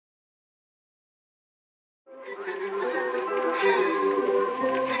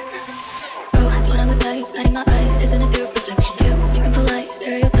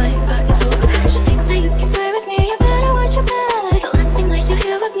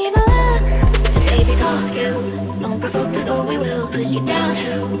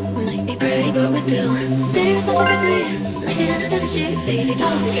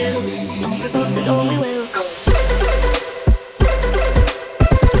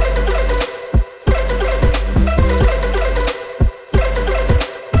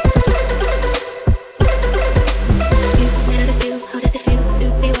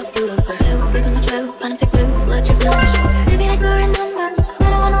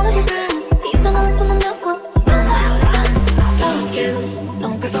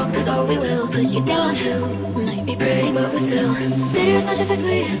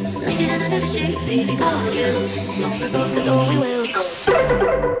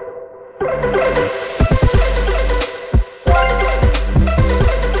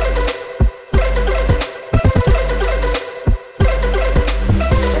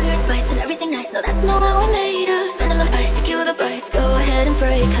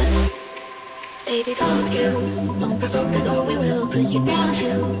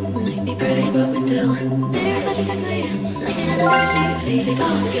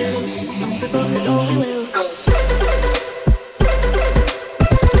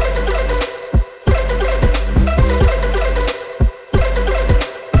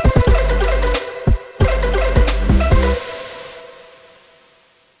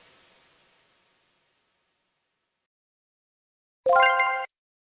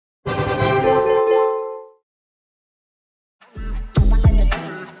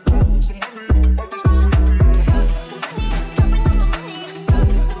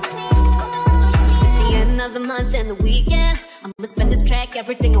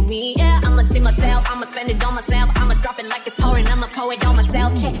Everything on me, yeah. I'ma tip myself, I'ma spend it on myself. I'ma drop it like it's pouring, I'm a poet on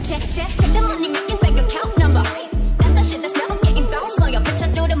myself. Check, check, check, check the money making bank account number. That's the shit that's never getting bounced on your bitch. I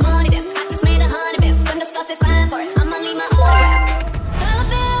do the money dance. I just made 100 bits. When the stars is signed for it, I'ma leave my autograph.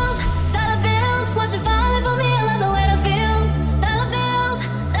 Dollar bills, watch it falling for me. I love the way that feels. Dollar bills,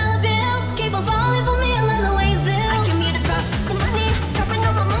 keep on falling for me. I love the way it feels. I came here to drop some money, dropping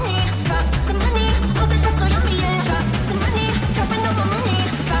all my money. Drop some money, oh this rap so yummy, yeah. Drop some money, dropping all my money.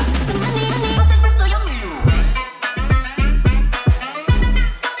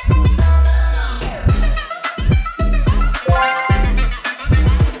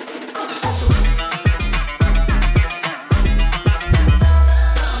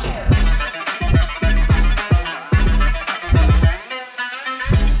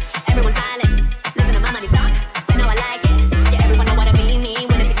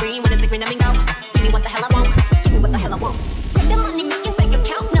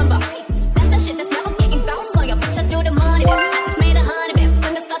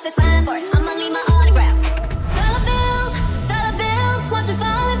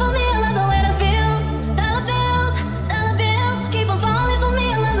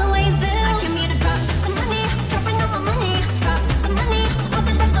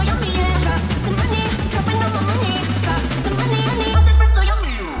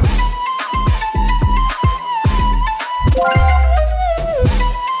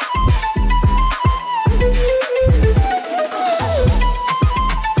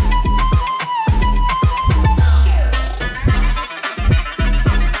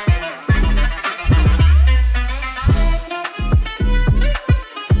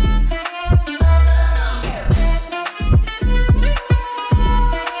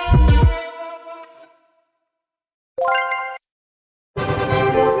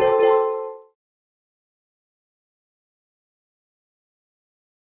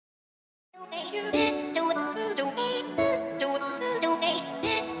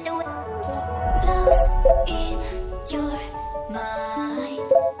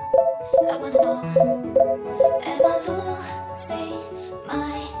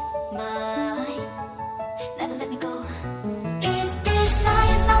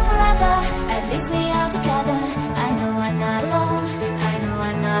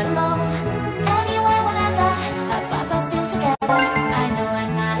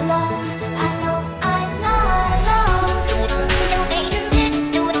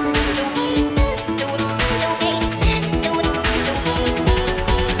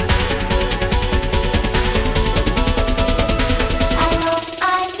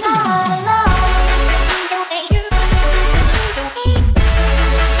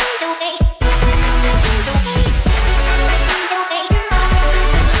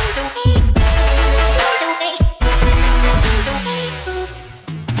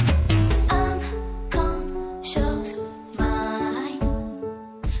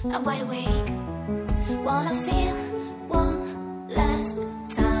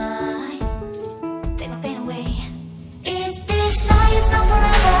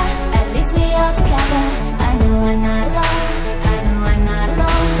 na na.